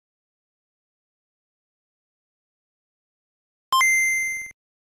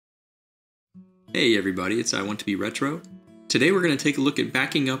Hey everybody, it's I Want to Be Retro. Today we're going to take a look at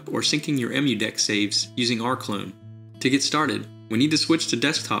backing up or syncing your EmuDeck saves using Rclone. To get started, we need to switch to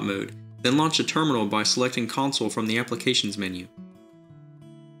desktop mode, then launch a terminal by selecting Console from the Applications menu.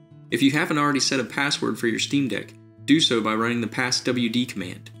 If you haven't already set a password for your Steam Deck, do so by running the passwd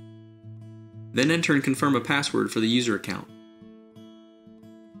command. Then enter and confirm a password for the user account.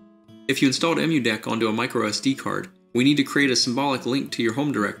 If you installed EmuDeck onto a microSD card, we need to create a symbolic link to your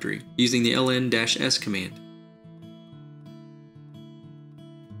home directory using the ln-s command.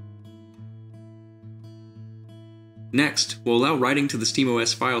 Next, we'll allow writing to the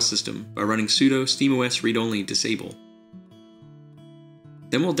SteamOS file system by running sudo steamos-readonly disable.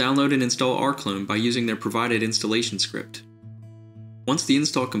 Then we'll download and install Rclone by using their provided installation script. Once the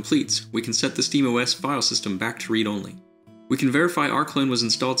install completes, we can set the SteamOS file system back to read-only. We can verify Rclone was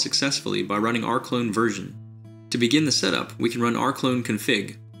installed successfully by running rclone version. To begin the setup, we can run rclone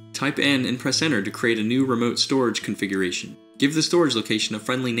config, type N and press enter to create a new remote storage configuration. Give the storage location a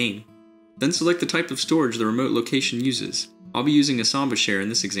friendly name. Then select the type of storage the remote location uses. I'll be using a Samba share in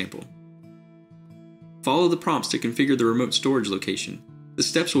this example. Follow the prompts to configure the remote storage location. The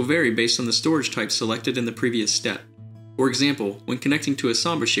steps will vary based on the storage type selected in the previous step. For example, when connecting to a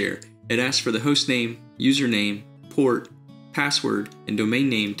Samba share, it asks for the host name, username, port, password, and domain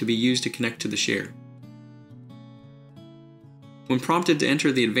name to be used to connect to the share. When prompted to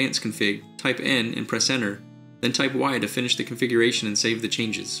enter the advanced config, type N and press enter, then type Y to finish the configuration and save the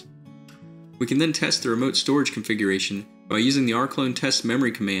changes. We can then test the remote storage configuration by using the rclone test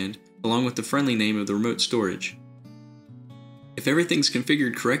memory command along with the friendly name of the remote storage. If everything's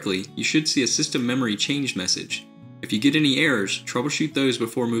configured correctly, you should see a system memory changed message. If you get any errors, troubleshoot those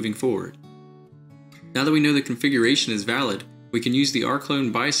before moving forward. Now that we know the configuration is valid, we can use the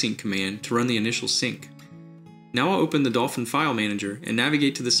rclone bysync command to run the initial sync. Now I'll open the Dolphin file manager and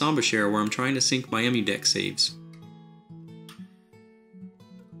navigate to the Samba share where I'm trying to sync my EmuDeck saves.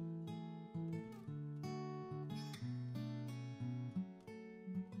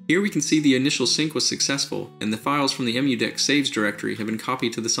 Here we can see the initial sync was successful and the files from the EmuDeck saves directory have been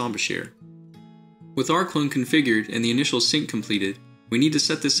copied to the Samba share. With Rclone configured and the initial sync completed, we need to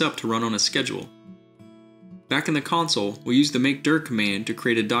set this up to run on a schedule. Back in the console, we'll use the mkdir command to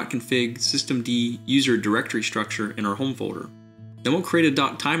create a .config systemd user directory structure in our home folder. Then we'll create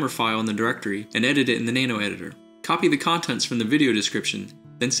a .timer file in the directory and edit it in the nano editor. Copy the contents from the video description,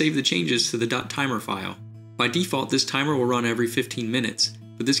 then save the changes to the .timer file. By default, this timer will run every 15 minutes,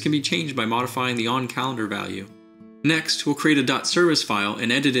 but this can be changed by modifying the on-calendar value. Next, we'll create a .service file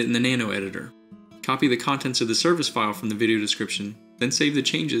and edit it in the nano editor. Copy the contents of the service file from the video description, then save the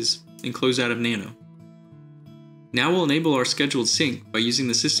changes and close out of nano. Now we'll enable our scheduled sync by using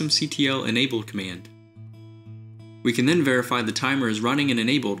the systemctl enable command. We can then verify the timer is running and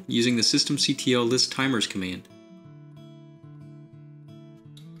enabled using the systemctl list timers command.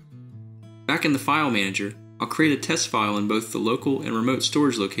 Back in the file manager, I'll create a test file in both the local and remote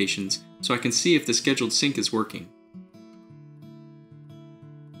storage locations so I can see if the scheduled sync is working.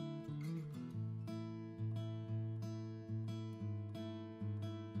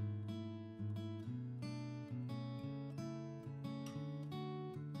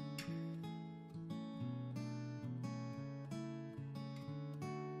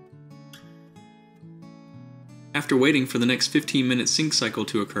 After waiting for the next 15-minute sync cycle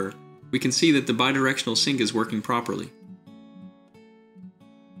to occur, we can see that the bidirectional sync is working properly.